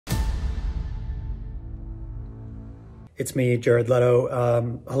It's me, Jared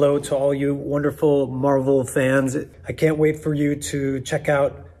Leto. Hello to all you wonderful Marvel fans. I can't wait for you to check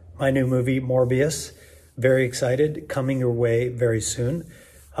out my new movie, Morbius. Very excited, coming your way very soon.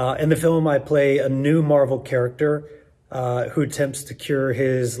 In the film, I play a new Marvel character who attempts to cure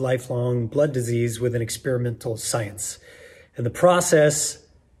his lifelong blood disease with an experimental science. In the process,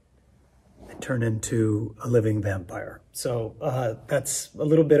 I turn into a living vampire. So that's a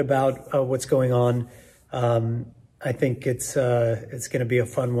little bit about what's going on. I think it's going to be a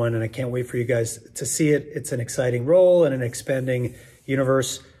fun one, and I can't wait for you guys to see it. It's an exciting role and an expanding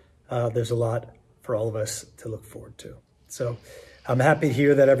universe. There's a lot for all of us to look forward to. So I'm happy to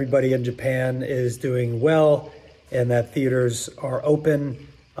hear that everybody in Japan is doing well and that theaters are open.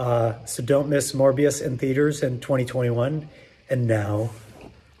 So don't miss Morbius in theaters in 2021. And now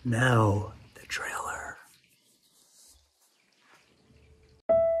the trailer.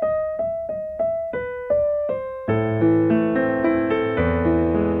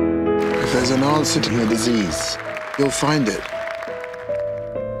 If there's an answer to your disease, you'll find it.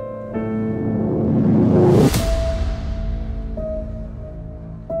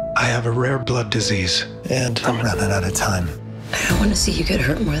 I have a rare blood disease, and I'm running out of time. I don't want to see you get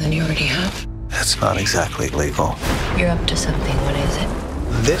hurt more than you already have. That's not exactly legal. You're up to something. What is it?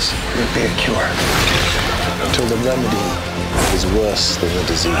 This would be a cure. Until the remedy is worse than the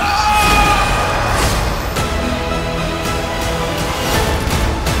disease.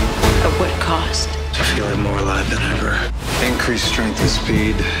 At what cost? I feel more alive than ever. Increased strength and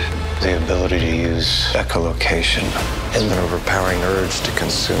speed, the ability to use echolocation, and an overpowering urge to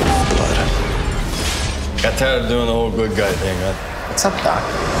consume blood. Got tired of doing the whole good guy thing, huh? What's up, Doc?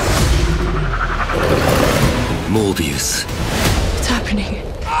 Mobius. What's happening?